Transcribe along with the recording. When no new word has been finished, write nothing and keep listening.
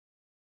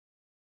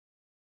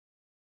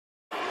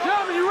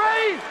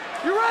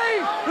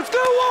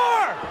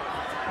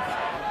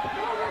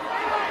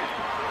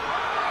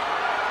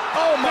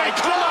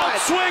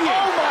swinging.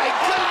 Oh my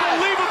God!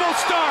 Unbelievable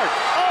start.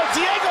 Oh,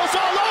 Diego's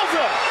all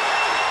over him.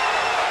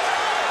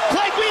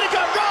 Clay Guida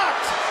got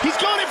rocked. He's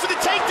going in for the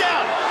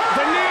takedown.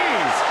 The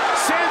knees.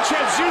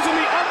 Sanchez using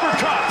the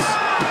uppercuts.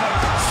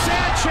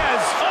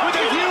 Sanchez with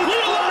a huge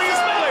flurry of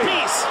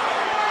blades.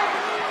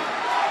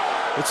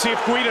 Let's see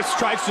if Guida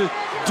tries to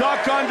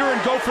duck under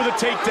and go for the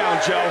takedown,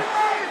 Joe.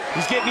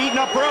 He's getting eaten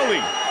up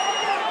early.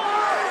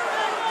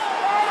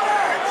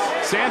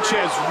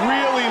 Sanchez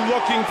really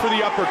looking for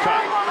the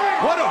uppercut.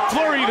 What a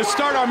flurry to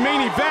start our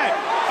main event.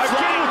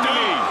 Again with the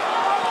knee.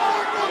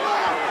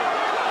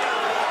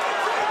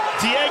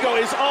 Diego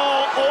is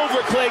all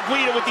over Clay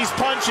Guida with these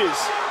punches.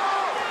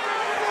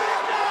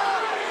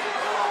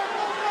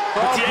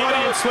 All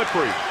bloody and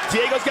slippery.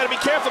 Diego's got to be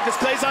careful because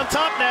Clay's on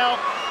top now.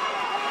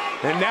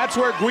 And that's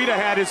where Guida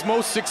had his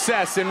most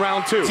success in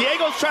round 2.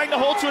 Diego's trying to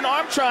hold to an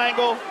arm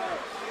triangle.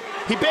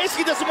 He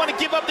basically doesn't want to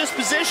give up this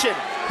position.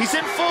 He's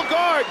in full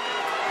guard.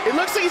 It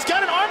looks like he's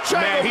got an arm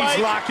triangle, Man, he's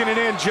Mike. locking it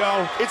in,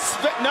 Joe.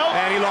 No.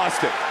 And he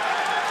lost it.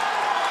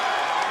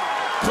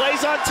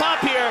 Clay's on top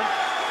here.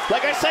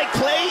 Like I say,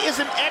 Clay is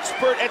an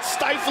expert at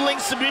stifling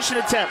submission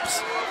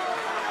attempts.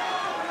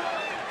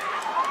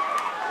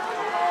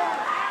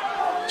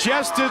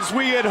 Just as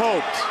we had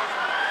hoped.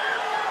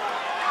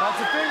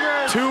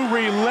 Two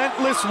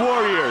relentless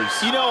warriors.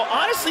 You know,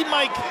 honestly,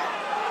 Mike,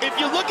 if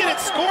you look at it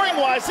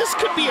scoring-wise, this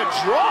could be a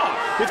draw.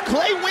 If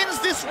Clay wins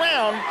this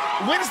round,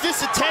 wins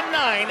this at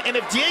 10-9, and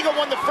if Diego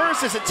won the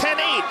first, it's a 10-8,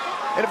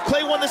 and if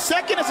Clay won the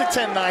second, it's a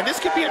 10-9, this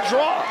could be a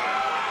draw.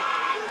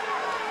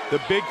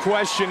 The big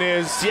question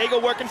is... Diego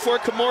working for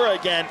Kimura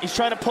again. He's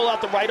trying to pull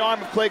out the right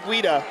arm of Clay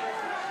Guida.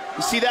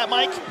 You see that,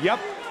 Mike? Yep.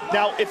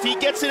 Now, if he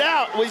gets it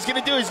out, what he's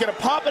going to do, he's going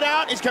to pop it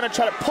out, he's going to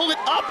try to pull it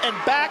up and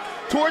back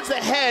towards the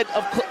head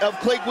of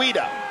Clay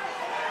Guida.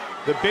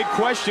 The big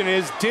question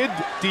is, did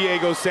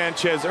Diego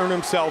Sanchez earn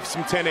himself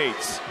some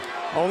 10-8s?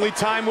 Only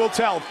time will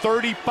tell.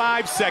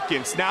 35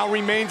 seconds now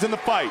remains in the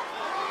fight.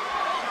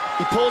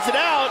 He pulls it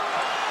out,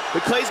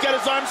 but Clay's got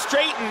his arm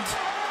straightened.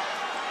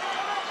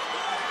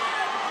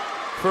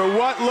 For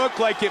what looked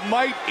like it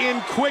might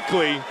end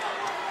quickly,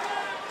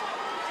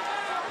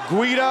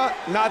 Guida,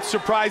 not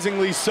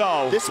surprisingly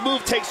so. This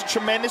move takes a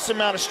tremendous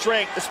amount of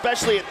strength,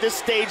 especially at this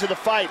stage of the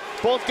fight.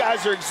 Both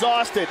guys are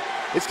exhausted.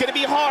 It's going to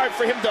be hard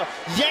for him to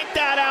yank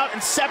that out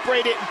and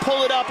separate it and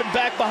pull it up and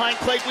back behind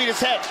Clay Guida's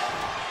head.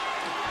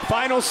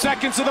 Final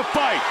seconds of the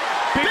fight.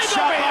 Big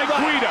shot by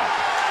Guida.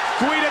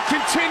 Guida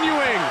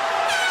continuing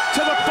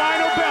to the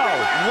final bell.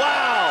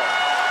 Wow,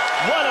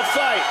 what a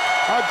fight.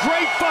 A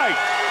great fight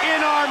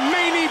in our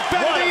main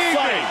event of the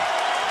evening.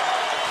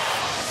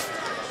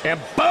 And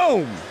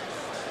boom,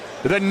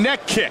 the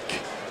neck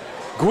kick.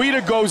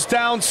 Guida goes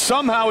down.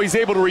 Somehow he's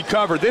able to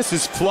recover. This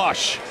is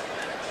flush.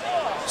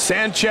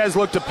 Sanchez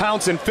looked to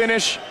pounce and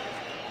finish.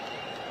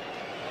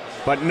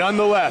 But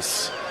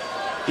nonetheless,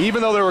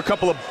 even though there were a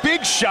couple of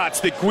big shots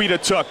that Guida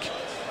took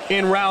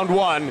in round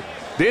 1,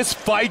 this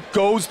fight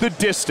goes the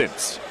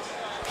distance.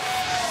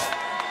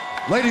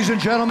 Ladies and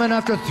gentlemen,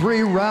 after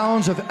 3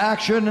 rounds of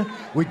action,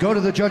 we go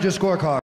to the judges' scorecard.